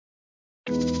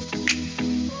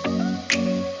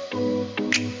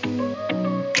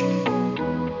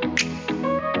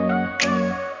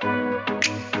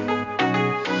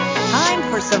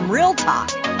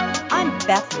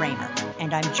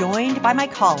and I'm joined by my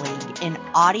colleague in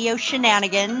audio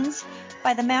shenanigans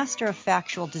by the master of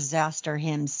factual disaster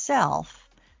himself,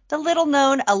 the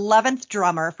little-known 11th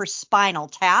drummer for Spinal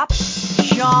Tap,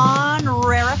 John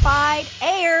Rarefied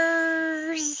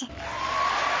Ayers.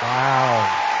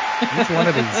 Wow. Each one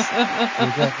of these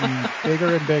is getting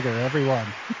bigger and bigger, every one.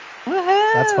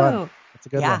 Woohoo! That's fun. That's a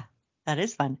good one. Yeah, that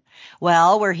is fun.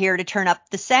 Well, we're here to turn up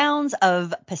the sounds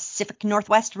of Pacific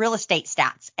Northwest real estate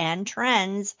stats and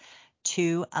trends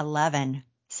to 11.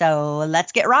 So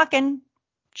let's get rocking.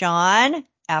 John,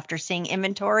 after seeing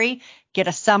inventory get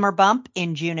a summer bump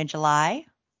in June and July,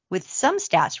 with some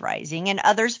stats rising and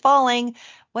others falling,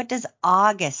 what does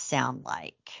August sound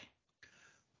like?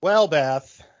 Well,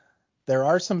 Beth, there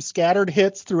are some scattered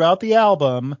hits throughout the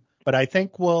album, but I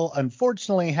think we'll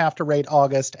unfortunately have to rate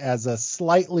August as a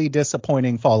slightly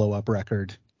disappointing follow-up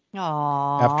record.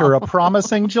 Aww. After a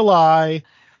promising July,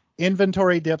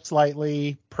 inventory dipped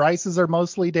slightly, prices are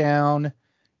mostly down,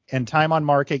 and time on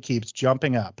market keeps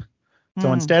jumping up.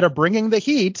 So instead of bringing the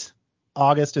heat,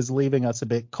 August is leaving us a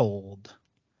bit cold.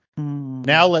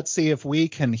 Now let's see if we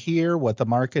can hear what the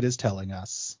market is telling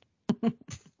us.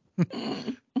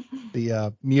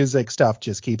 The music stuff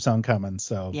just keeps on coming,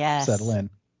 so settle in.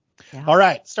 Yeah. All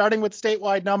right, starting with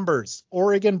statewide numbers.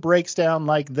 Oregon breaks down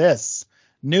like this.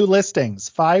 New listings,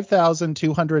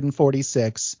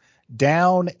 5,246,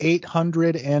 down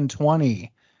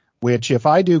 820, which if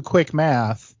I do quick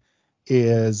math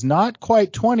is not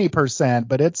quite 20%,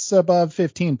 but it's above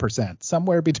 15%,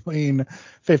 somewhere between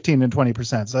 15 and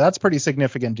 20%. So that's pretty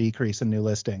significant decrease in new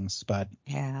listings. But,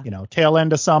 tail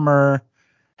end of summer,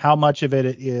 how much of it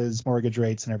is mortgage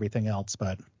rates and everything else.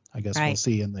 But I guess we'll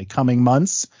see in the coming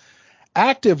months.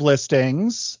 Active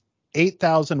listings,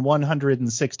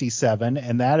 8,167,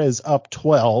 and that is up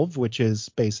 12, which is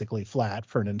basically flat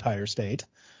for an entire state.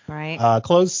 Right.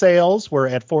 Closed sales were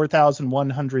at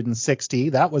 4,160.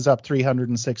 That was up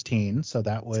 316, so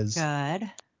that was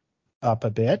good. Up a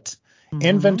bit.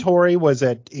 Inventory was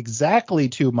at exactly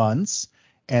 2 months,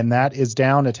 and that is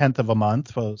down a tenth of a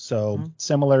month. So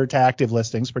similar to active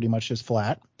listings, pretty much just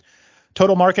flat.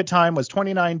 Total market time was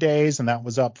 29 days, and that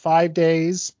was up 5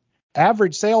 days.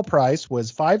 Average sale price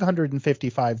was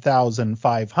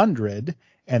 $555,500,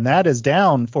 and that is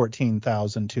down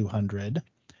 $14,200.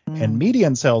 And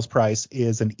median sales price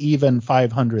is an even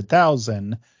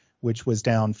 $500,000, which was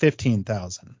down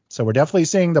 $15,000. So we're definitely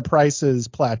seeing the prices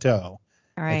plateau.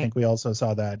 All right. I think we also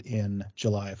saw that in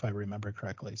July, if I remember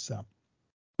correctly. So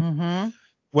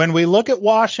when we look at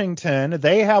Washington,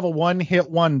 they have a one-hit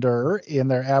wonder in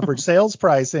their average sales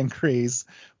price increase,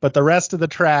 but the rest of the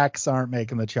tracks aren't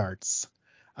making the charts.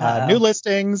 New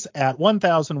listings at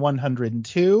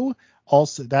 1,102.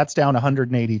 Also, that's down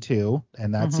 182,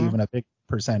 and that's even a big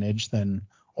percentage than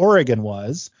Oregon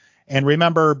was. And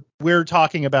remember, we're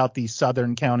talking about the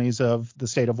southern counties of the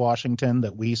state of Washington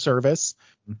that we service.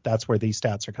 That's where these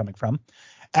stats are coming from.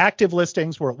 Active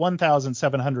listings were at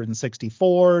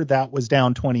 1,764. That was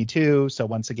down 22. So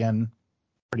once again,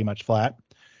 pretty much flat.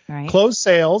 Right. Closed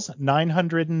sales,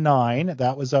 909.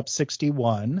 That was up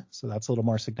 61. So that's a little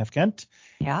more significant.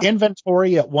 Yeah.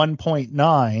 Inventory at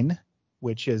 1.9,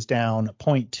 which is down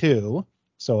 0.2.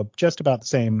 So just about the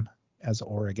same as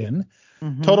Oregon.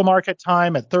 Total market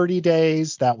time at 30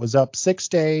 days. That was up 6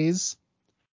 days.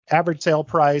 Average sale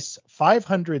price,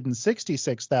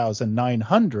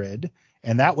 $566,900.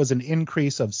 And that was an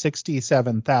increase of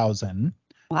 $67,000.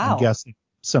 Wow. I'm guessing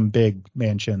some big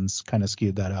mansions kind of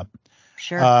skewed that up.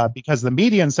 Sure. Because the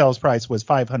median sales price was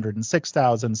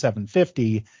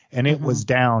 $506,750, and it was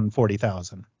down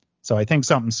 $40,000. So I think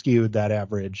something skewed that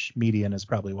average. Median is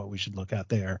probably what we should look at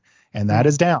there. And that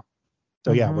is down.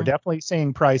 So yeah, we're definitely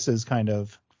seeing prices kind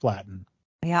of flatten.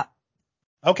 Yeah.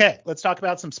 Okay, let's talk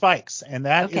about some spikes. And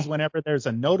that is whenever there's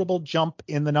a notable jump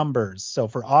in the numbers. So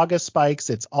for August spikes,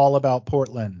 it's all about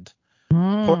Portland.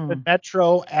 Portland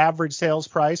Metro average sales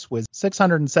price was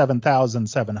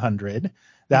 $607,700.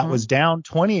 That was down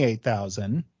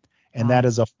 $28,000. And that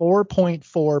is a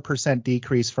 4.4%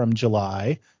 decrease from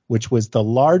July, which was the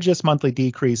largest monthly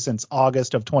decrease since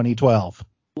August of 2012.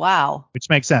 Wow. Which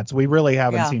makes sense. We really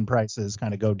haven't seen prices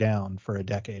kind of go down for a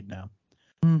decade now.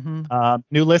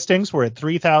 New listings were at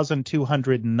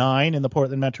 3,209 in the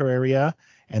Portland metro area,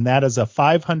 and that is a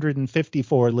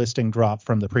 554 listing drop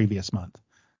from the previous month.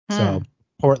 So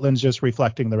Portland's just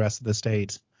reflecting the rest of the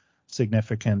state,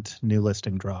 significant new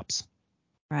listing drops.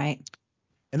 Right.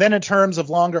 And then in terms of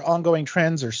longer ongoing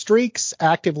trends or streaks,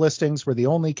 active listings were the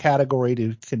only category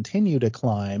to continue to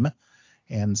climb.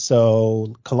 And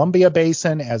so Columbia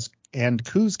Basin and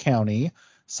Coos County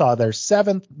saw their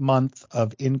 7th month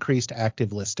of increased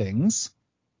active listings.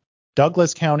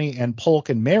 Douglas County and Polk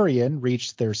and Marion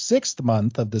reached their 6th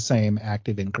month of the same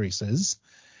active increases.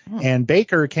 And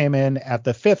Baker came in at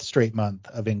the 5th straight month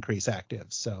of increased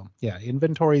actives. So, yeah,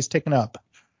 inventory's ticking up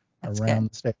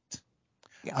around the state.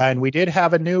 Yeah. And we did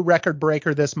have a new record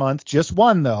breaker this month. Just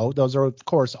one, though. Those are, of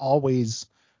course, always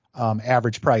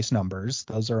average price numbers.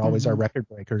 Those are always our record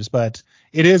breakers. But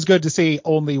it is good to see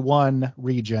only one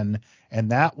region,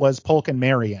 and that was Polk and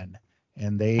Marion.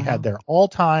 And they had their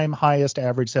all-time highest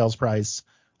average sales price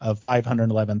of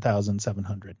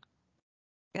 $511,700.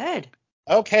 Good.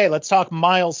 Okay, let's talk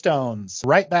milestones.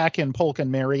 Right back in Polk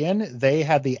and Marion, they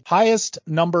had the highest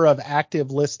number of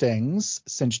active listings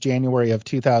since January of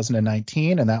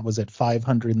 2019, and that was at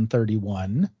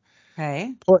 531.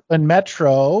 Okay. Portland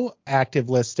Metro active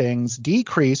listings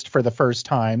decreased for the first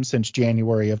time since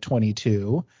January of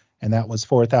 22, and that was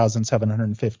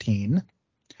 4,715.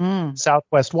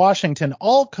 Southwest Washington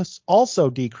also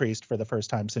decreased for the first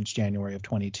time since January of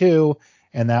 22,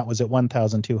 and that was at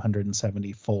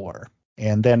 1,274.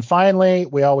 And then finally,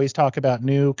 we always talk about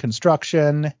new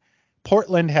construction.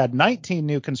 Portland had 19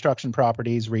 new construction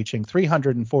properties, reaching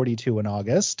 342 in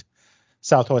August.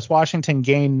 Southwest Washington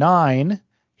gained 9,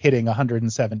 hitting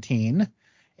 117.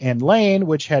 And Lane,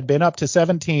 which had been up to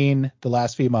 17 the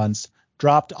last few months,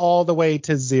 dropped all the way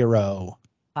to 0.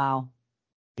 Wow.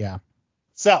 Yeah.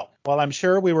 So, while I'm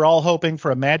sure we were all hoping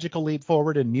for a magical leap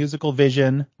forward in musical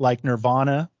vision like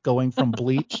Nirvana going from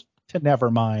Bleach to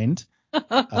Nevermind,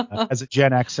 as a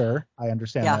Gen Xer, I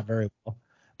understand that very well.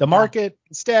 The market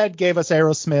instead gave us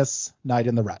Aerosmith's Night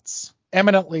in the Ruts.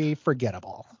 Eminently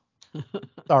forgettable.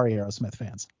 Sorry, Aerosmith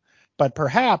fans. But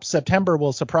perhaps September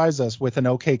will surprise us with an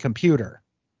OK Computer.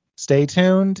 Stay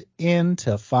tuned in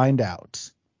to find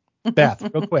out. Beth,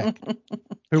 real quick.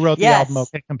 Who wrote the album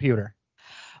OK Computer?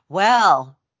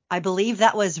 Well, I believe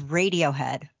that was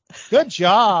Radiohead. Good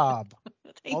job.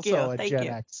 Thank you. Also a Gen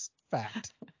X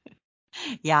fact.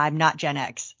 Yeah, I'm not Gen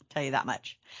X, I'll tell you that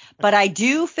much. But I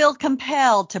do feel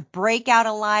compelled to break out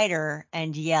a lighter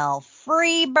and yell,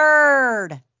 "Free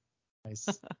bird!" Nice.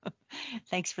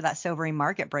 Thanks for that sobering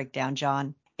market breakdown,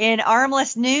 John. In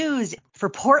Armless news, for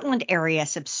Portland area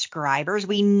subscribers,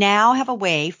 we now have a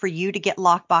way for you to get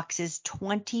lockboxes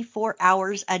 24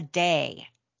 hours a day.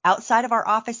 Outside of our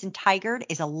office in Tigard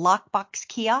is a lockbox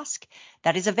kiosk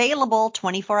that is available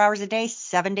 24 hours a day,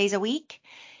 7 days a week.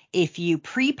 If you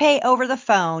prepay over the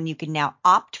phone, you can now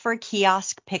opt for a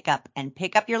kiosk pickup and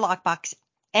pick up your lockbox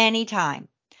anytime.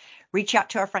 Reach out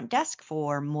to our front desk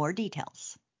for more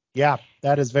details. Yeah,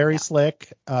 that is very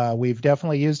slick. We've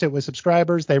definitely used it with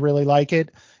subscribers. They really like it.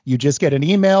 You just get an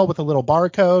email with a little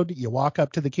barcode. You walk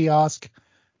up to the kiosk,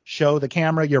 show the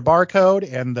camera your barcode,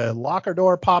 and the locker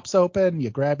door pops open. You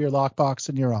grab your lockbox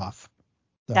and you're off.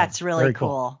 So, that's really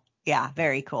cool. Yeah,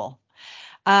 very cool.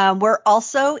 We're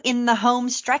also in the home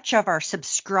stretch of our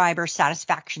subscriber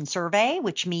satisfaction survey,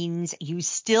 which means you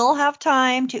still have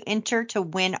time to enter to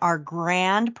win our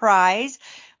grand prize,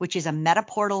 which is a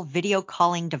MetaPortal video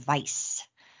calling device.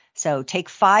 So take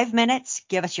 5 minutes,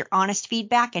 give us your honest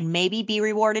feedback, and maybe be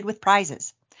rewarded with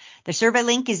prizes. The survey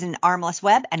link is in Armless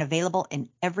Web and available in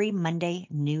every Monday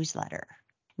newsletter.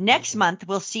 Next month,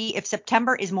 we'll see if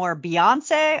September is more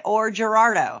Beyonce or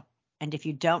Gerardo. And if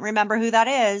you don't remember who that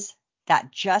is,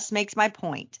 that just makes my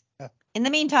point. In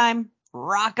the meantime,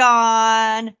 rock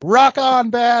on. Rock on,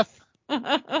 Beth.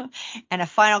 And a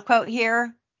final quote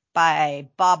here by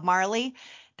Bob Marley.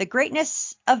 The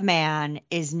greatness of man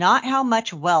is not how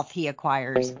much wealth he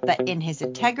acquires, but in his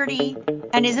integrity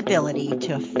and his ability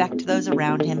to affect those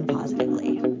around him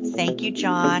positively. Thank you,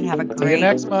 John. Have a great See you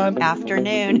next month.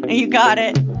 afternoon. You got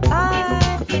it.